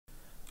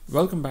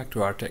Welcome back to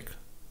rTech.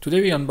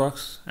 Today we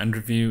unbox and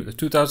review the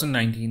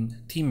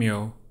 2019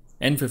 Teamyo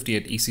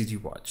N58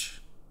 ECG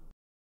watch.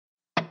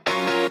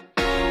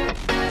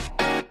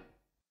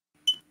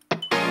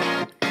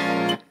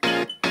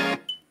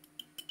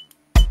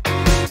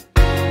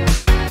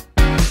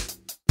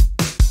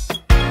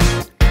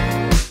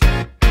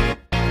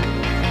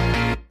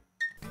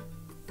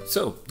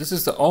 So this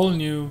is the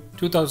all-new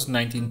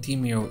 2019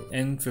 Teamyo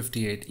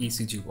N58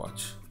 ECG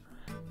watch.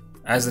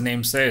 As the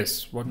name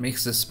says, what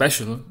makes this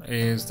special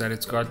is that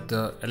it's got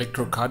the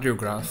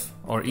Electrocardiograph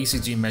or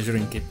ECG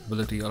measuring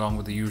capability along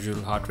with the usual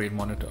heart rate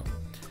monitor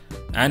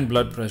and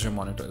blood pressure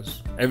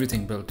monitors,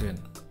 everything built in.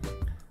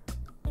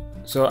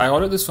 So I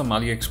ordered this from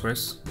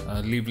AliExpress,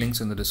 I'll leave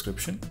links in the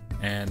description,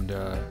 and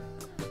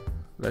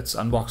let's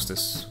unbox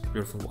this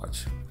beautiful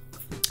watch.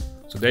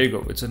 So there you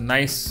go, it's a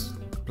nice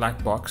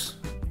black box.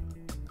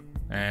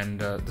 And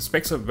the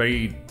specs are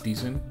very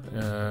decent.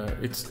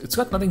 It's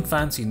got nothing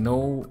fancy,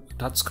 no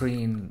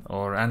touchscreen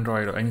or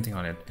Android or anything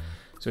on it.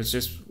 So it's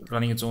just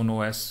running its own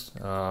OS.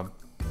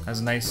 Has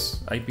a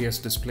nice IPS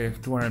display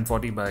of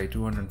 240 by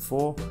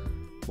 204,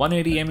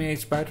 180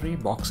 mAh battery,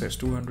 box says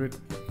 200.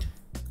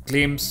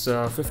 Claims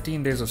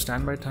 15 days of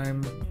standby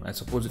time. I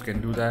suppose it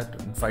can do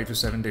that, and 5 to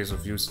 7 days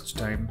of usage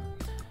time.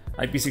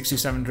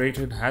 IP67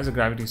 rated, has a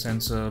gravity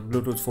sensor,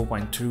 Bluetooth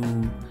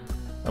 4.2.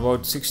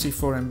 About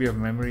 64 MB of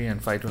memory and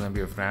 512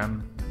 MB of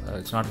RAM.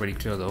 It's not very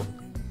clear though.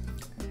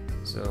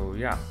 So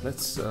yeah,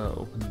 let's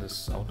open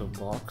this outer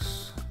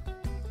box.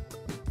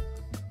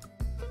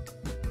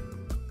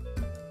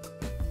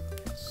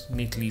 It's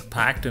neatly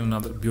packed in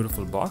another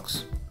beautiful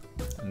box.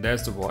 And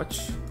there's the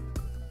watch.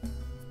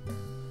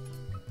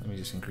 Let me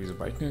just increase the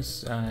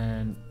brightness,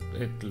 and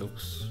it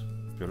looks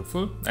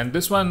beautiful. And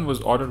this one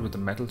was ordered with a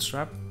metal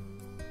strap.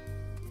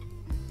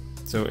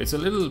 So it's a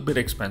little bit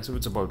expensive.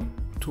 It's about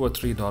 $2 or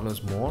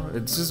 $3 more.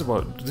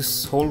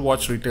 This whole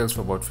watch retails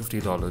for about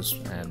 $50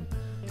 and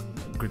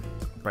a good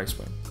price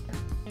point.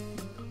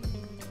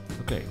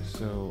 Okay,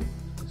 so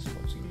this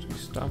watch seems to be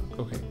stuck.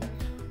 Okay,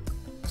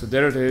 so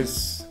there it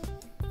is.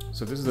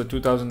 So this is the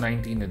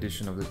 2019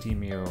 edition of the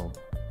Teamyo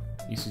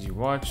ECG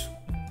watch.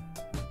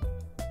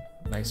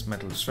 Nice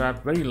metal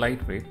strap, very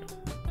lightweight,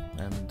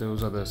 and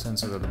those are the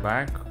sensors at the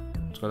back.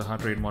 It's got a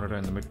heart rate monitor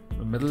in the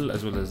middle,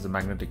 as well as the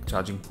magnetic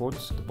charging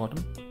ports at the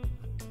bottom.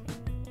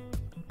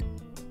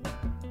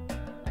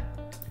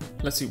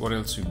 Let's see what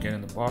else you get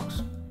in the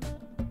box.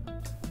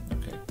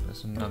 Okay,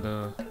 there's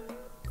another.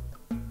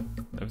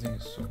 Everything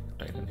is so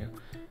tight in here.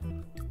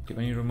 Okay,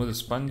 when you remove the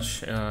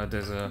sponge,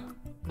 there's a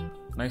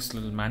nice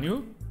little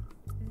manual.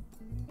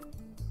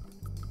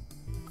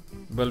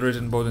 Well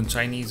written both in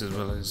Chinese as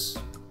well as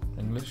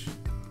English.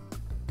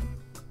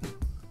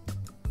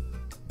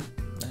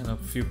 And a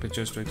few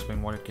pictures to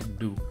explain what it can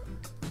do.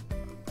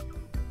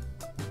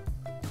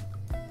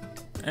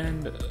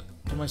 And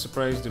to my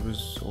surprise, there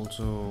was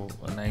also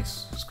a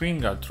nice screen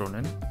guard thrown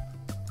in.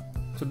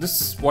 So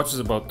this watch is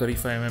about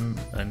 35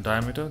 mm in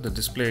diameter. The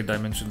display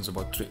dimension is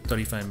about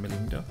 35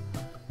 mm.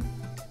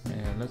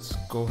 And let's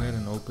go ahead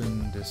and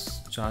open this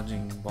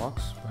charging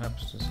box.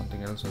 Perhaps there's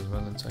something else as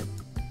well inside.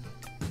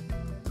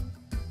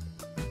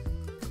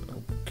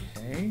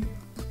 Okay,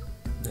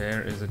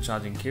 there is a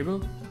charging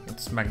cable.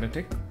 It's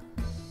magnetic,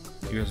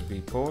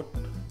 USB port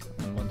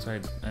on one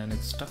side, and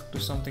it's stuck to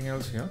something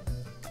else here.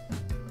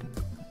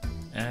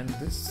 And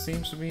this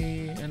seems to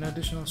be an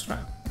additional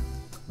strap.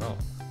 Well,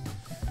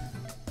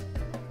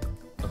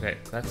 okay,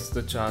 that's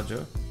the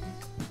charger,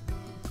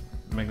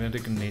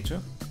 magnetic in nature.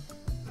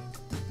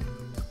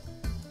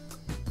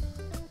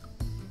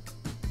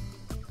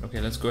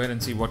 Okay, let's go ahead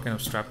and see what kind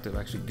of strap they've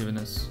actually given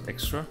us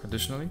extra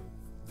additionally.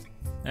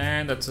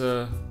 And that's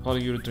a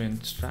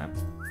polyurethane strap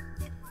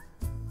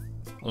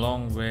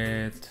along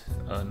with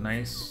a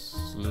nice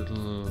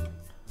little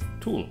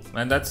tool,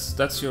 and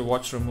that's your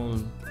watch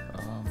removal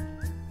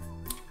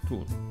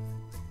tool.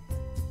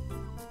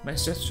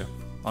 Nice gesture,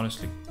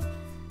 honestly.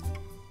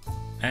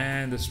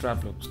 And the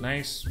strap looks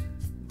nice,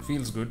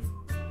 feels good,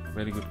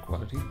 very good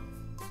quality.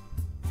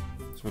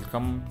 So we'll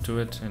come to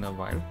it in a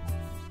while.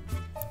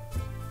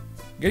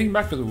 Getting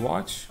back to the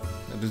watch,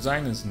 the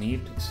design is neat.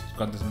 It's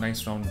got this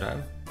nice round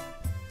dial,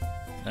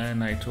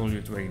 and I told you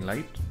it's very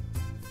light,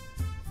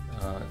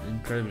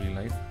 incredibly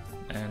light,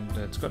 and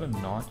it's got a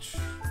notch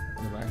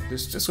in the back.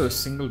 This just got a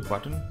single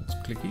button. It's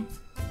clicky.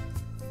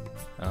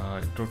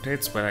 It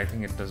rotates, but I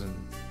think it doesn't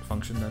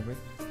function that way.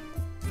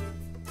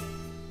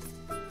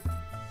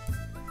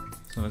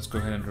 So let's go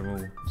ahead and remove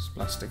this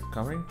plastic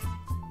covering.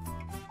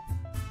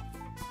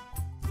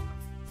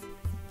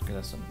 Okay,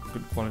 that's some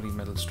good quality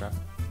metal strap.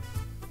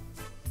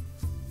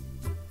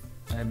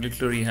 I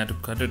literally had to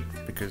cut it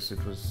because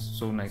it was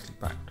so nicely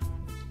packed.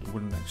 It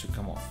wouldn't actually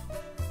come off.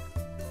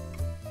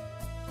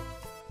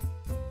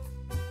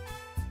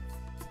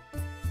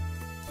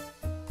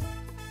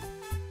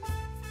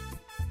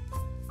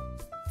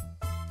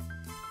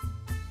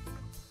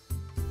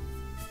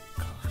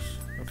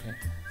 Okay,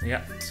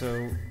 yeah,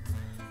 so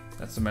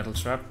that's the metal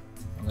strap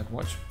on that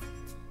watch.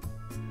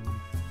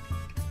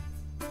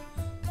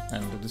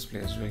 And the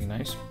display is really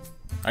nice.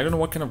 I don't know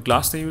what kind of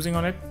glass they're using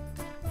on it.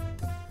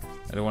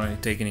 I don't want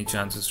to take any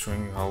chances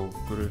showing you how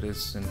good it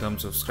is in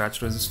terms of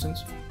scratch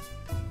resistance.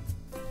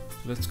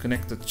 Let's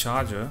connect the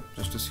charger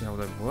just to see how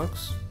that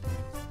works.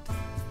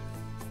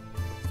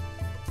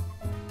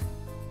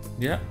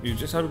 Yeah, you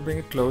just have to bring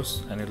it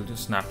close and it'll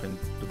just snap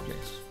into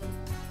place.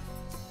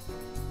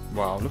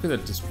 Wow, look at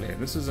that display.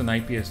 This is an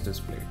IPS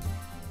display.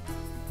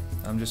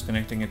 I'm just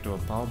connecting it to a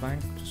power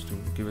bank just to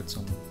give it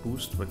some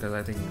boost, because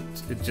I think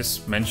it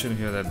just mentioned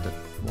here that the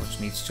watch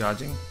needs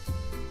charging.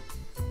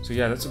 So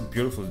yeah, that's a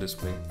beautiful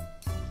display.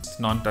 It's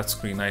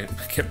non-touchscreen. I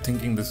kept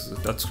thinking this is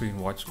a touchscreen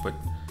watch, but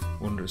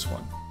wouldn't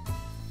respond.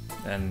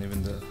 And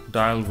even the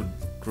dial would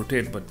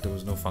rotate, but there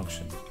was no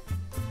function.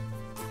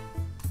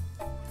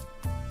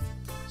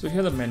 So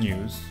here are the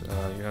menus.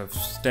 You have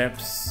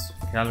steps,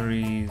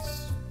 calories,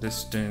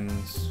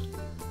 distance,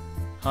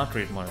 heart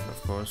rate monitor,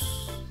 of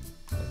course.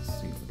 Let's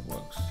see if it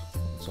works.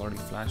 It's already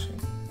flashing.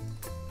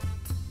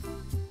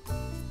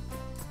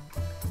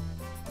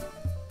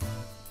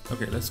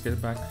 Okay, let's get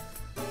it back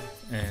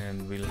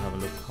and we'll have a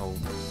look how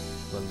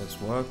well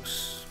this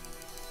works.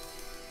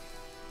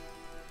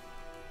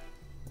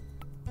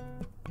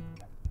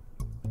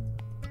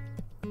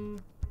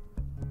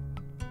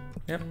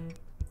 Yep,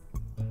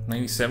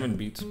 97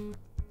 beats,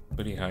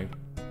 pretty high.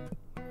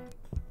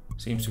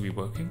 Seems to be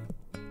working.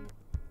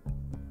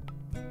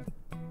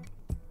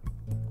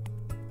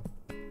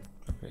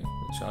 Okay,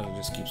 the charger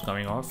just keeps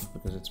coming off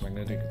because it's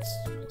magnetic.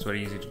 It's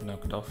very easy to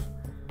knock it off.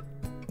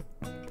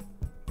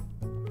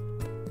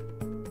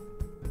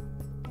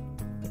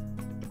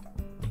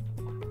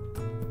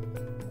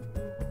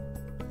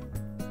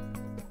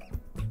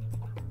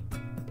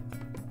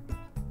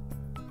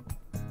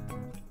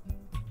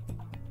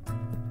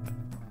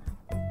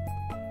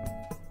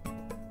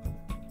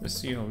 Let's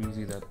see how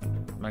easy that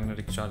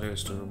magnetic charger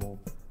is to remove.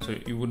 So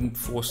you wouldn't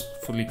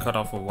forcefully cut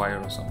off a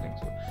wire or something.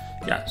 So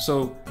yeah,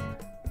 so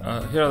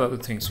here are the other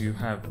things. So you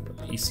have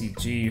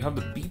ECG, you have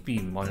the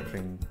BP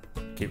monitoring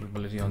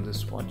capability on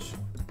this watch,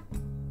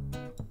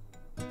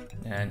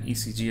 and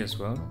ECG as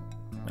well.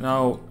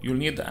 Now you'll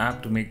need the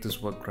app to make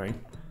this work right.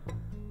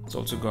 It's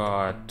also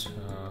got,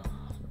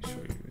 let me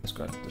show you, it's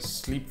got the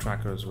sleep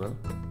tracker as well.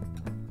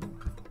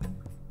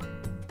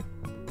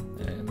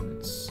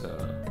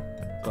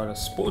 Got a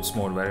sports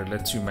mode where it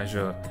lets you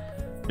measure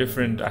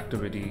different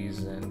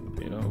activities, and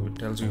you know, it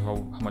tells you how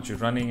much you're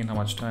running and how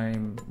much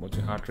time, what's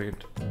your heart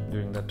rate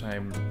during that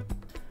time.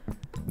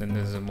 Then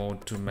there's a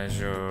mode to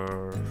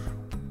measure,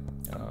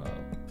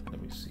 let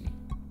me see.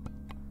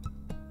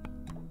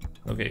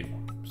 Okay,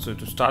 so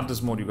to start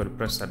this mode you got to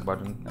press that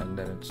button and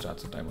then it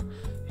starts the timer.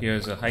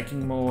 Here's a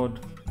hiking mode,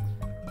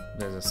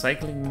 there's a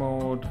cycling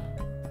mode,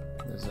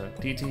 there's a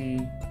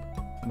TT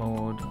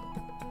mode,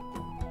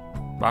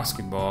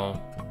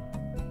 basketball,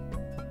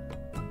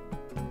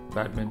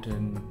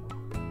 badminton,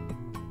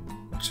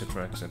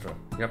 etc, etc.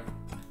 Yep,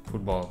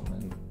 football,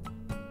 and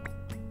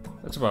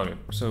that's about it.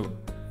 So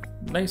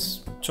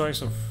nice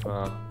choice of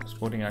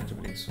sporting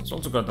activities. It's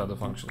also got the other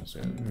functions,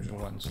 usual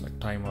ones like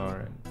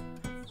timer, and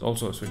it's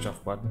also a switch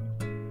off button.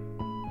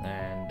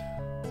 And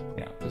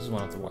yeah, this is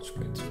one of the watch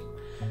plates.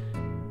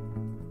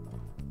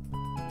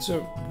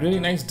 So really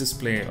nice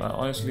display. I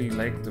honestly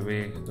like the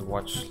way the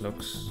watch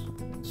looks.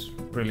 It's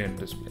a brilliant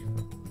display.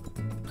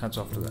 Hats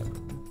off to that.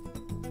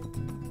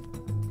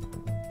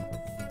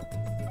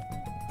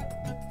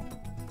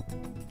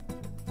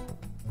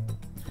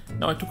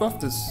 Now I took off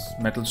this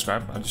metal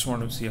strap. I just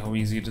wanted to see how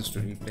easy it is to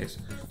replace.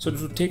 So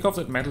to take off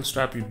that metal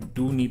strap, you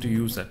do need to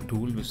use that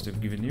tool which they've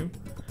given you.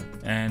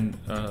 And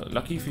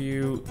lucky for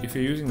you, if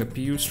you're using the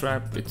PU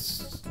strap,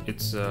 it's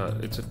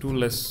a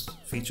toolless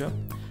feature.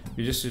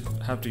 You just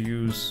have to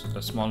use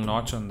a small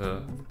notch on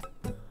the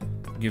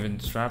given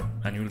strap,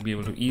 and you'll be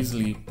able to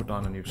easily put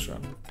on a new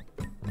strap.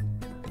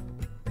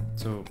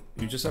 So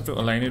you just have to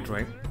align it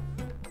right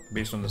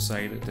based on the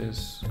side it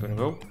is going to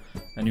go,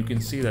 and you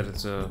can see that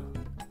it's a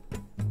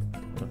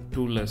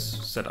toolless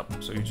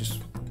setup. So you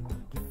just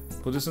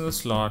put this in the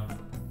slot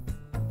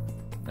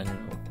and you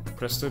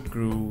press the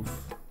groove,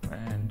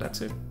 and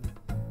that's it.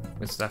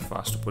 It's that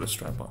fast to put a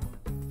strap on.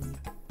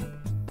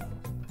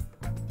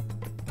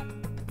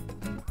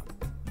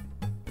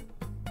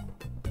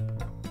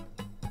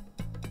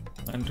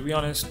 And to be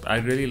honest, I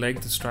really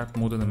like the strap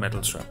more than the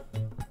metal strap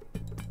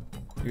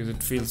because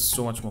it feels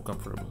so much more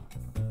comfortable.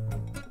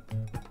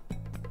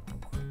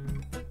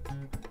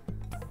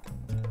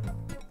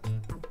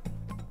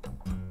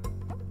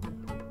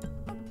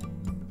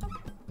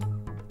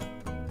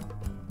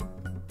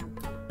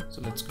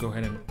 So let's go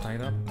ahead and tie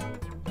it up.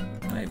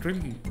 I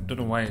really don't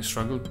know why I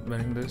struggled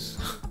wearing this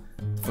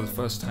for the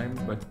first time,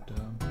 but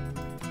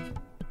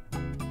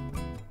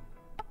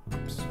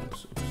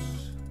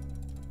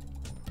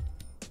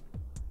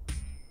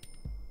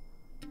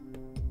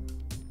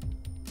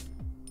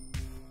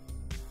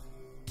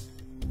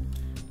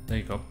there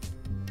you go.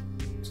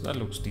 So that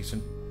looks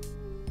decent.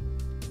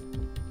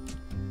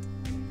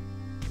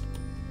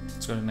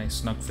 It's got a nice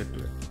snug fit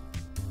to it.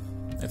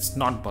 It's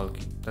not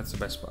bulky, that's the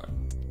best part.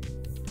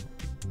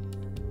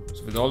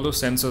 So with all those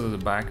sensors at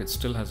the back, it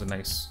still has a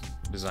nice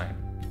design.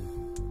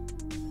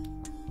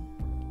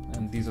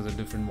 And these are the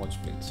different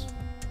watch plates.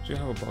 So you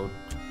have about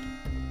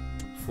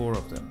 4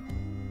 of them.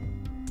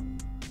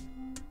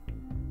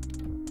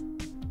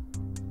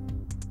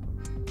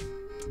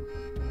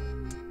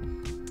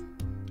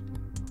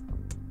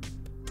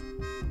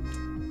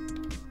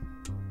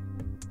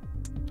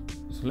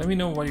 So let me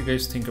know what you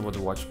guys think about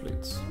the watch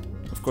plates.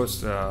 Of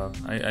course,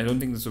 I don't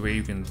think there's a way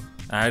you can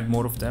add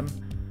more of them,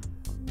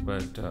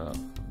 but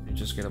you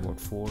just get about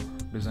 4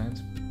 designs.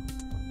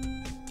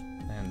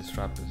 And the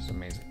strap is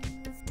amazing.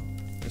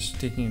 Just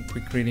taking a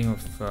quick reading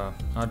of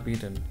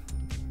heartbeat and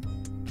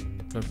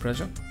blood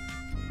pressure.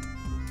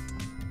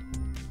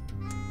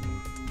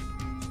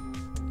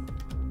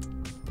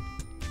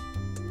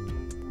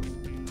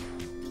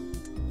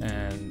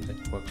 And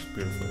it works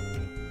beautifully.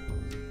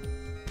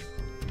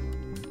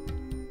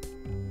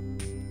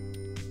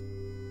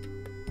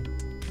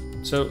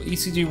 So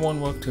ECG won't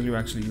work till you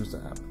actually use the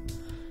app.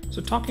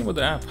 So talking about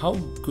the app, how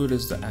good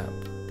is the app?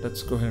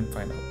 Let's go ahead and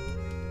find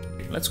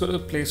out. Let's go to the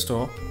Play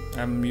Store.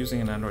 I'm using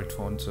an Android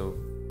phone, so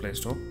Play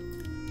Store.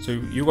 So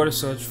you got to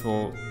search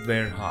for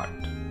Wear Heart.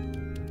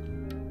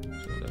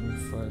 So let me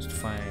first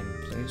find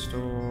Play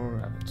Store.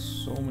 I have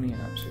so many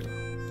apps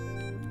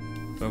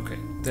here. Okay,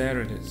 there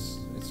it is.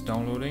 It's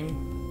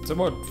downloading. It's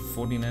about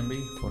 14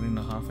 MB,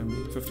 14.5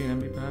 MB,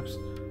 15 MB perhaps.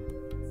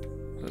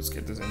 Let's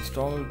get this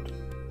installed.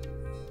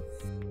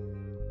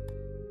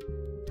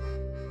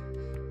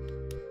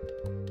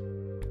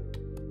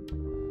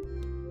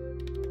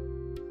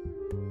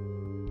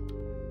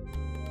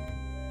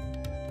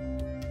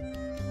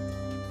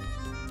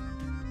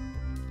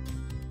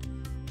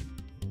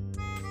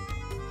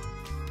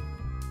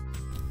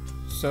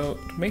 So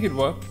to make it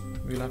work,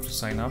 we'll have to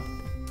sign up,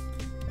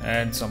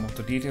 add some of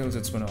the details.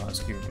 It's going to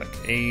ask you like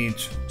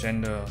age,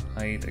 gender,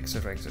 height,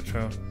 etc,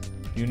 etc.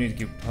 You need to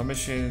give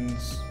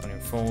permissions on your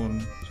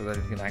phone so that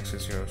it can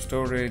access your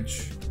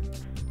storage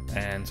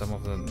and some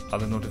of the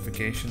other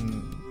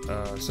notification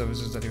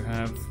services that you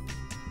have.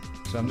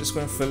 So I'm just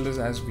going to fill this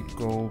as we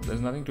go.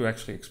 There's nothing to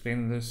actually explain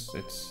in this.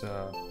 It's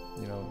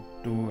you know,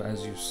 do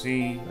as you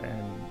see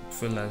and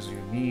fill as you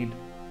need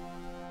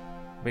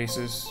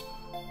basis.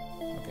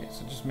 Okay,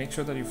 so just make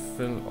sure that you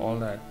fill all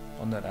that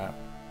on that app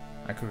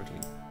accurately.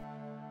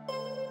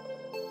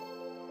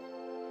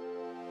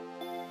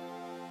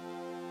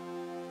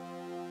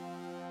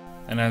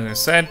 And as I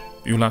said,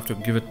 you'll have to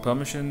give it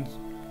permissions,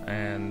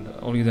 and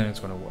only then it's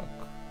going to work.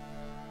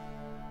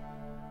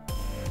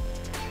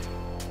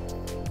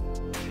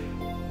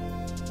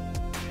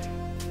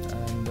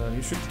 And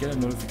you should get a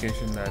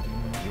notification that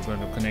you're going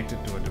to connect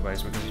it to a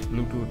device, because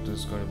Bluetooth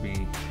is going to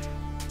be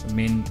the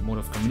main mode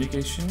of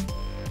communication.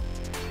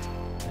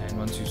 And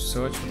once you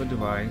search for the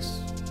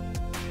device,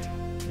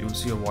 you'll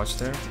see a watch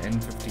there,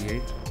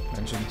 N58,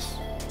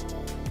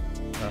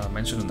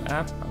 mentioned on the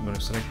app. I'm going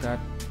to select that,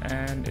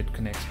 and it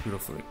connects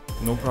beautifully.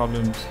 No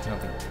problems,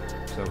 nothing.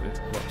 So it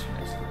works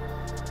nicely.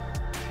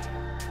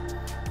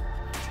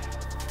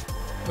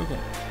 Okay,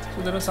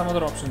 so there are some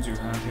other options you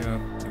have here.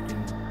 You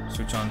can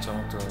switch on some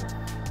of the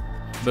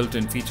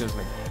built-in features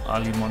like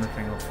hourly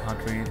monitoring of heart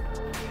rate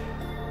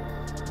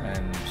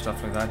and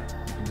stuff like that.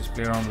 Just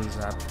play around with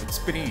this app. It's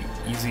pretty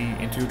easy,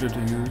 intuitive to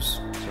use,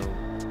 so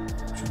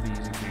it should be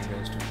easy for you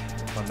guys to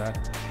work on that.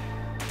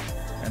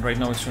 And right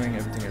now it's showing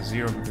everything as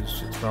 0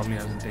 because it probably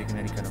hasn't taken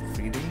any kind of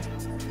reading.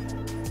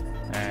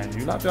 And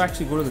you'll have to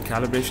actually go to the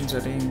calibration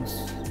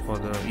settings for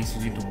the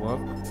ECG to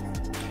work.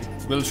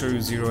 It will show you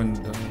 0 in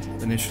the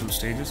initial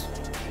stages.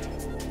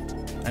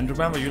 And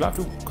remember, you'll have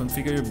to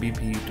configure your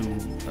BP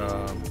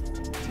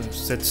to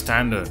set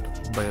standard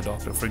by a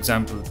doctor. For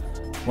example,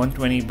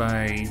 120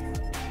 by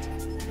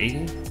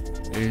 80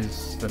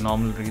 is the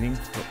normal reading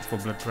for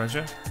blood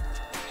pressure.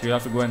 So you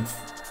have to go and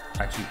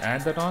actually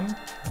add that on,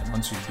 and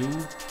once you do,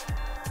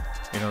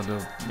 you know,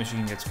 the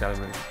machine gets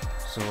calibrated.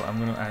 So I'm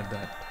going to add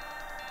that.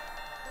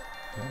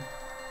 Okay.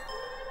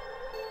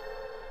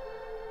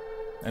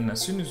 And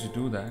as soon as you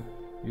do that,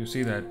 you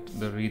see that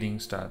the reading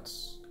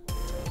starts.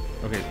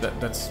 Okay,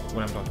 that's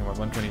what I'm talking about,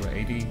 120 by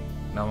 80.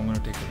 Now I'm going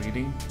to take a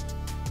reading.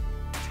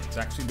 It's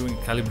actually doing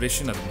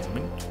calibration at the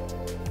moment,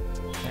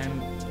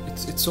 and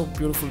it's so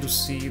beautiful to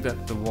see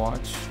that the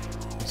watch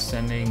is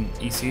sending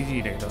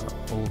ECG data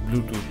over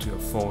Bluetooth to your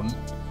phone,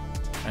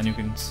 and you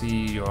can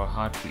see your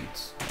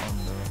heartbeats on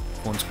the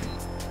phone screen.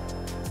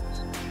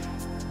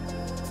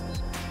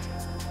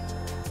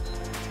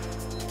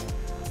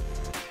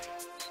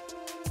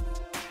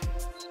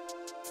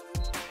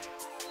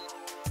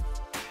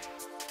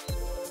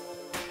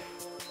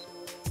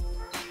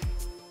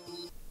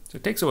 So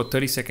it takes about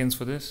 30 seconds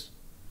for this,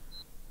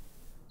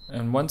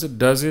 and once it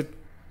does it,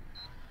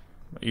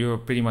 you're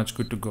pretty much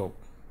good to go.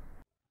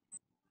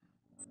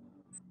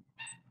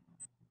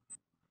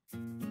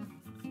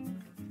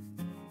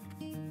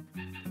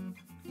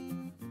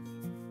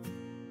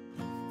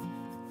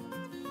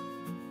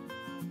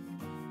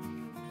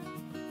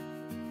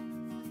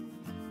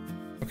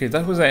 Okay,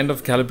 that was the end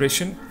of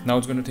calibration. Now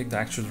it's going to take the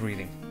actual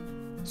reading.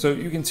 So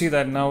you can see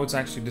that now it's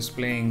actually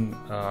displaying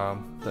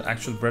the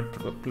actual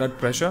blood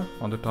pressure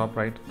on the top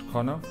right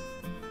corner.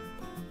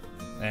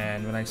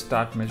 And when I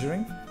start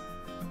measuring,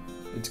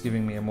 it's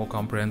giving me a more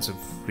comprehensive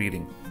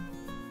reading.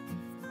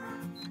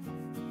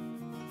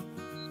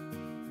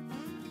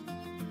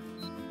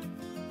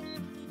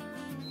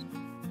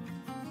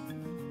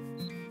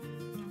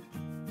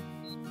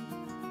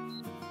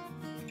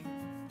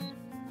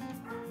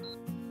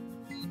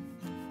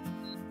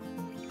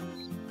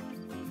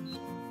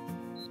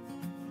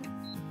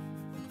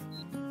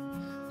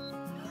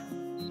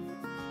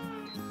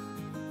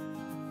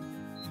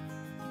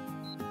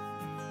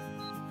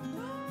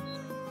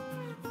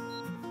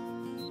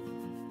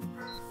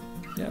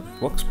 Yeah,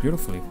 it works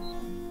beautifully.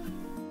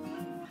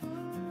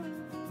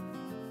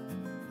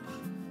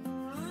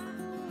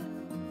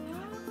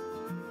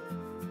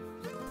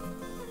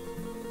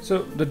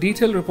 So the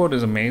detailed report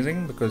is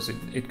amazing because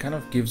it kind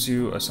of gives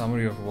you a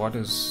summary of what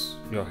is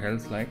your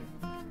health like.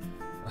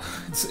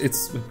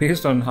 It's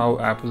based on how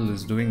Apple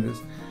is doing this,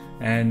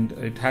 and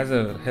it has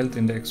a health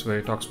index where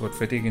it talks about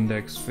fatigue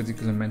index,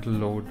 physical and mental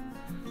load,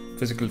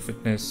 physical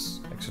fitness,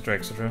 etc.,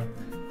 etc.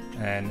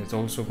 And it's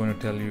also going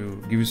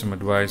to give you some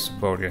advice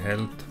about your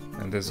health.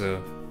 And there's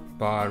a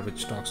bar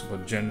which talks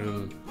about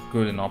general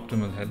good and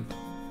optimal health.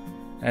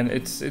 And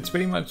it's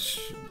pretty much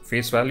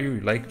face value.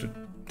 You like to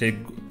take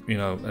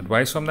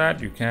advice from that,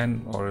 you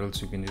can, or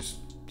else you can just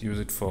use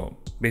it for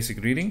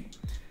basic reading.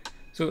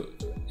 So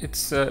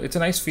it's a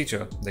nice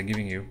feature they're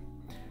giving you,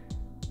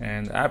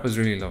 and the app is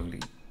really lovely.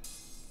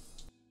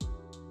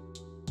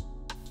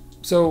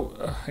 So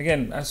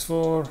again, as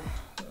for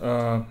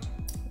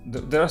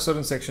there are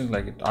certain sections,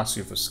 like it asks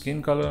you for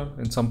skin color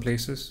in some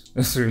places.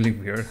 It's really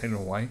weird, I don't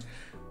know why,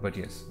 but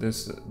yes,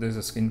 there's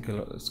a skin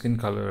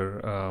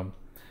color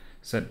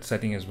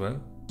setting as well,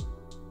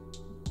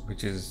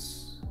 which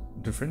is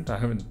different. I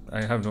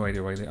have no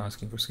idea why they're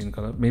asking for skin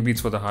color. Maybe it's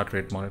for the heart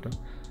rate monitor.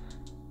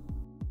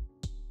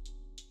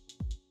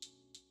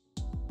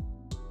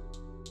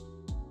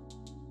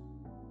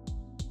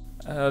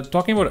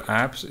 Talking about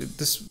apps,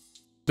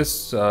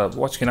 this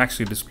watch can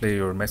actually display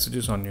your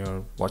messages on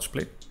your watch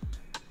plate.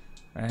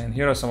 And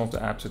here are some of the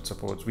apps it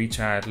supports: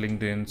 WeChat,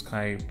 LinkedIn,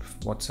 Skype,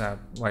 WhatsApp,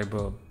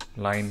 Viber,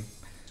 Line,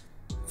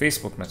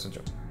 Facebook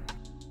Messenger.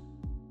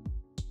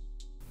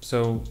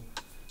 So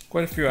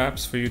quite a few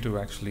apps for you to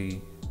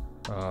actually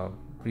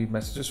read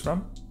messages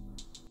from.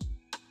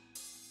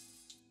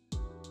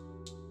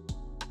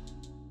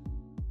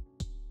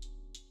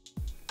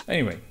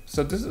 Anyway,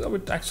 so this is how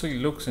it actually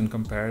looks and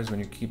compares when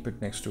you keep it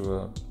next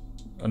to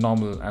a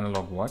normal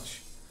analog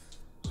watch.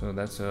 So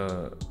that's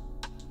a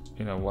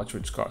watch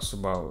which costs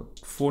about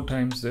 4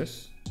 times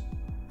this,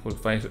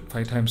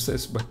 5 times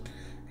this, but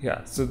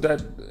yeah, so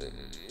that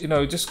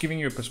just giving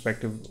you a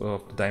perspective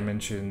of the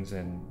dimensions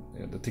and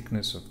the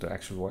thickness of the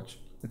actual watch.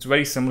 It's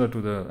very similar to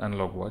the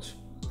analog watch,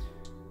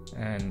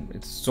 and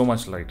it's so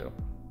much lighter.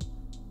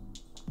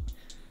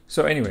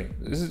 So anyway,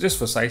 this is just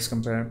for size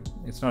compare.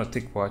 It's not a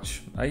thick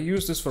watch. I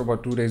used this for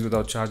about 2 days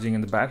without charging,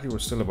 and the battery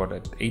was still about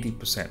at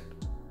 80%.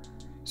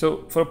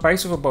 So for a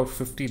price of about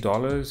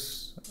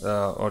 $50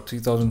 or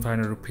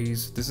 3,500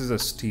 rupees, this is a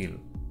steal.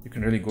 You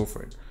can really go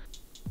for it.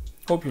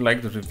 Hope you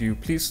liked the review.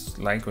 Please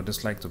like or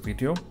dislike the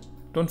video.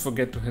 Don't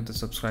forget to hit the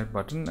subscribe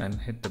button and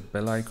hit the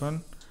bell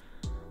icon.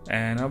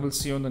 And I will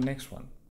see you on the next one.